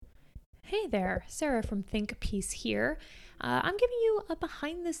Hey there, Sarah from Think Piece here. I'm giving you a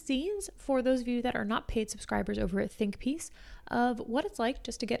behind the scenes for those of you that are not paid subscribers over at Think Piece of what it's like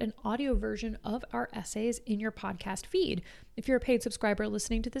just to get an audio version of our essays in your podcast feed. If you're a paid subscriber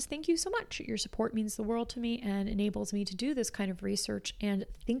listening to this, thank you so much. Your support means the world to me and enables me to do this kind of research and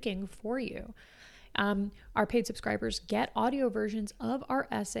thinking for you. Our paid subscribers get audio versions of our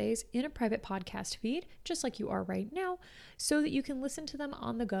essays in a private podcast feed, just like you are right now, so that you can listen to them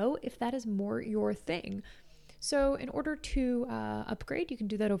on the go if that is more your thing. So in order to upgrade, you can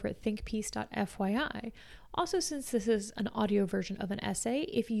do that over at thinkpiece.fyi. Also, since this is an audio version of an essay,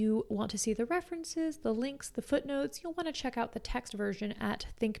 if you want to see the references, the links, the footnotes, you'll want to check out the text version at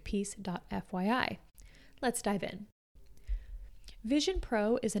thinkpiece.fyi. Let's dive in. Vision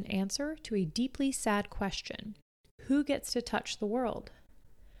Pro is an answer to a deeply sad question. Who gets to touch the world?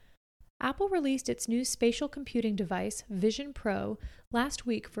 Apple released its new spatial computing device, Vision Pro, last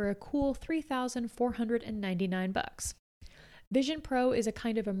week for a cool $3,499. Vision Pro is a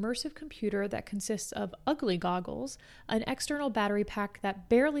kind of immersive computer that consists of ugly goggles, an external battery pack that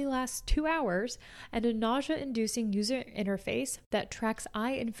barely lasts 2 hours, and a nausea-inducing user interface that tracks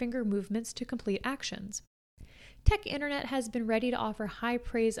eye and finger movements to complete actions. Tech Internet has been ready to offer high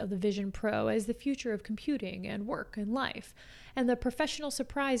praise of the Vision Pro as the future of computing and work and life, and the professional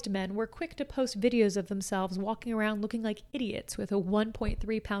surprised men were quick to post videos of themselves walking around looking like idiots with a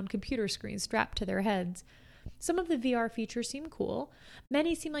 1.3-pound computer screen strapped to their heads. Some of the VR features seem cool.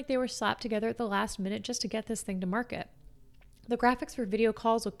 Many seem like they were slapped together at the last minute just to get this thing to market. The graphics for video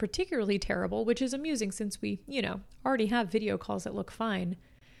calls look particularly terrible, which is amusing since we, already have video calls that look fine.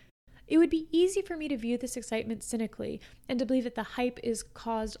 It would be easy for me to view this excitement cynically and to believe that the hype is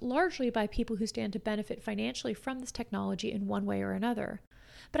caused largely by people who stand to benefit financially from this technology in one way or another.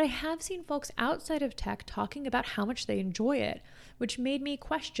 But I have seen folks outside of tech talking about how much they enjoy it, which made me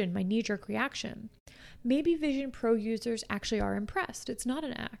question my knee-jerk reaction. Maybe Vision Pro users actually are impressed. It's not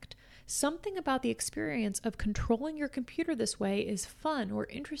an act. Something about the experience of controlling your computer this way is fun or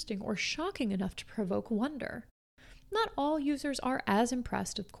interesting or shocking enough to provoke wonder. Not all users are as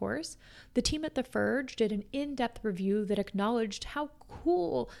impressed, of course. The team at The Verge did an in-depth review that acknowledged how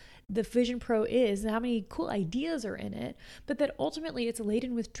cool the Vision Pro is and how many cool ideas are in it, but that ultimately it's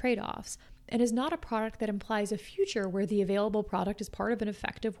laden with trade-offs and is not a product that implies a future where the available product is part of an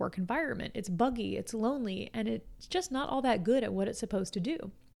effective work environment. It's buggy, it's lonely, and it's just not all that good at what it's supposed to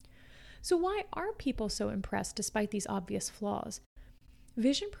do. So why are people so impressed despite these obvious flaws?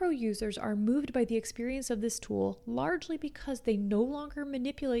 Vision Pro users are moved by the experience of this tool largely because they no longer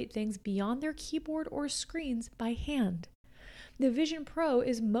manipulate things beyond their keyboard or screens by hand. The Vision Pro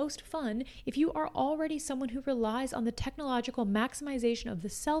is most fun if you are already someone who relies on the technological maximization of the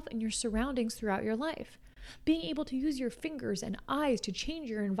self and your surroundings throughout your life. Being able to use your fingers and eyes to change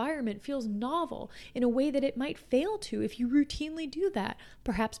your environment feels novel in a way that it might fail to if you routinely do that,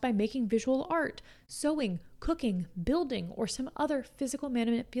 perhaps by making visual art, sewing, cooking, building, or some other physical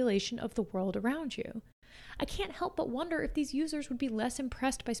manipulation of the world around you. I can't help but wonder if these users would be less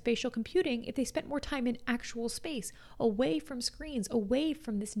impressed by spatial computing if they spent more time in actual space, away from screens, away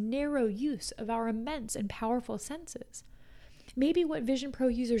from this narrow use of our immense and powerful senses. Maybe what Vision Pro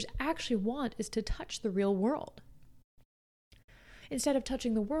users actually want is to touch the real world. Instead of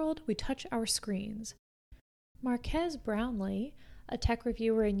touching the world, we touch our screens. Marques Brownlee, a tech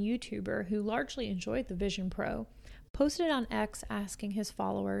reviewer and YouTuber who largely enjoyed the Vision Pro, posted on X asking his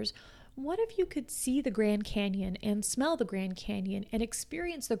followers, what if you could see the Grand Canyon and smell the Grand Canyon and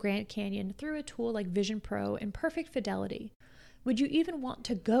experience the Grand Canyon through a tool like Vision Pro in perfect fidelity? Would you even want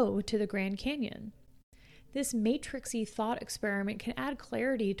to go to the Grand Canyon? This matrixy thought experiment can add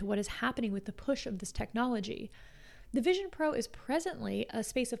clarity to what is happening with the push of this technology. The Vision Pro is presently a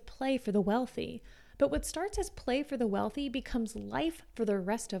space of play for the wealthy, but what starts as play for the wealthy becomes life for the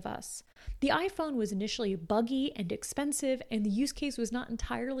rest of us. The iPhone was initially buggy and expensive, and the use case was not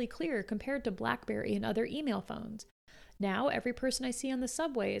entirely clear compared to BlackBerry and other email phones. Now, every person I see on the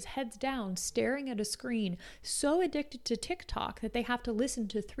subway is heads down, staring at a screen, so addicted to TikTok that they have to listen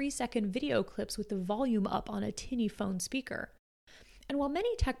to 3-second video clips with the volume up on a tinny phone speaker. And while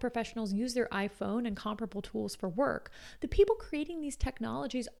many tech professionals use their iPhone and comparable tools for work, the people creating these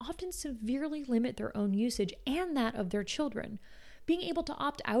technologies often severely limit their own usage and that of their children. Being able to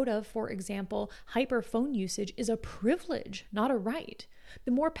opt out of, for example, hyper phone usage is a privilege, not a right.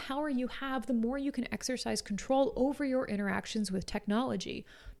 The more power you have, the more you can exercise control over your interactions with technology.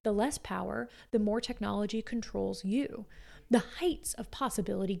 The less power, the more technology controls you. The heights of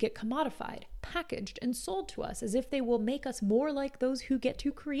possibility get commodified, packaged, and sold to us as if they will make us more like those who get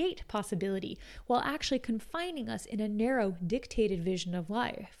to create possibility, while actually confining us in a narrow, dictated vision of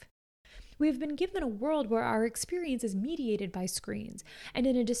life. We have been given a world where our experience is mediated by screens, and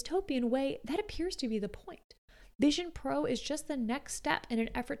in a dystopian way, that appears to be the point. Vision Pro is just the next step in an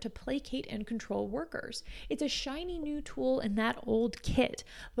effort to placate and control workers. It's a shiny new tool in that old kit,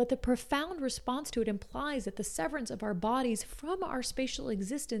 but the profound response to it implies that the severance of our bodies from our spatial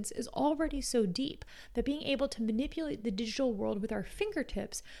existence is already so deep that being able to manipulate the digital world with our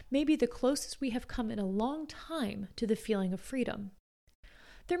fingertips may be the closest we have come in a long time to the feeling of freedom.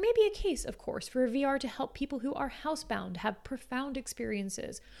 There may be a case, of course, for VR to help people who are housebound have profound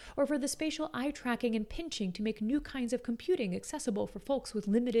experiences, or for the spatial eye tracking and pinching to make new kinds of computing accessible for folks with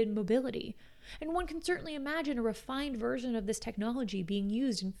limited mobility. And one can certainly imagine a refined version of this technology being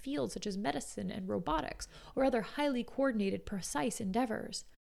used in fields such as medicine and robotics, or other highly coordinated, precise endeavors.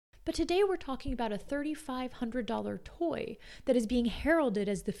 But today we're talking about a $3,500 toy that is being heralded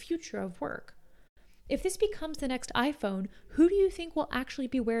as the future of work. If this becomes the next iPhone, who do you think will actually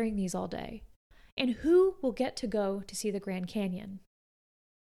be wearing these all day? And who will get to go to see the Grand Canyon?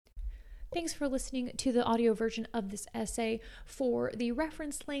 Thanks for listening to the audio version of this essay. For the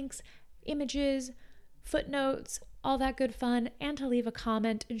reference links, images, footnotes, all that good fun, and to leave a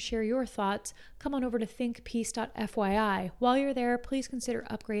comment and share your thoughts, come on over to thinkpiece.fyi. While you're there, please consider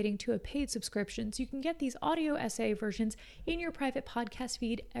upgrading to a paid subscription so you can get these audio essay versions in your private podcast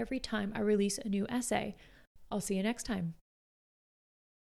feed every time I release a new essay. I'll see you next time.